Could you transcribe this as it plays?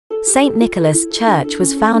St. Nicholas Church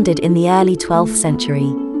was founded in the early 12th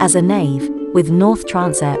century as a nave, with north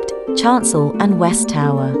transept, chancel and west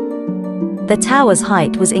tower. The tower's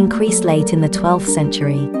height was increased late in the 12th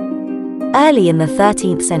century. Early in the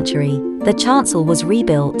 13th century, the chancel was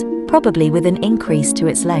rebuilt, probably with an increase to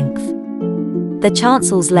its length. The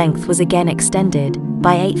chancel's length was again extended,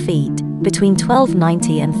 by 8 feet, between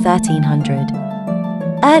 1290 and 1300.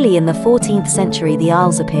 Early in the 14th century the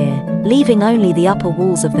aisles appear, leaving only the upper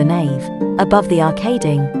walls of the nave, above the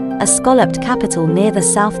arcading, a scalloped capital near the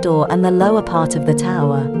south door and the lower part of the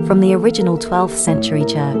tower, from the original 12th century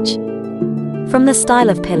church. From the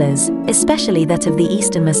style of pillars, especially that of the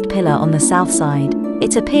easternmost pillar on the south side,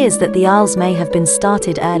 it appears that the aisles may have been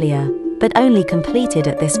started earlier, but only completed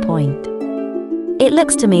at this point. It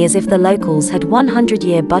looks to me as if the locals had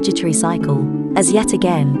 100-year budgetary cycle, as yet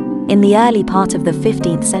again, in the early part of the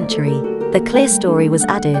 15th century, the clerestory was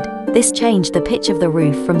added. This changed the pitch of the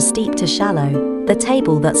roof from steep to shallow. The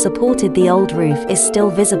table that supported the old roof is still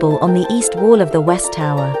visible on the east wall of the west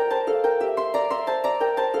tower.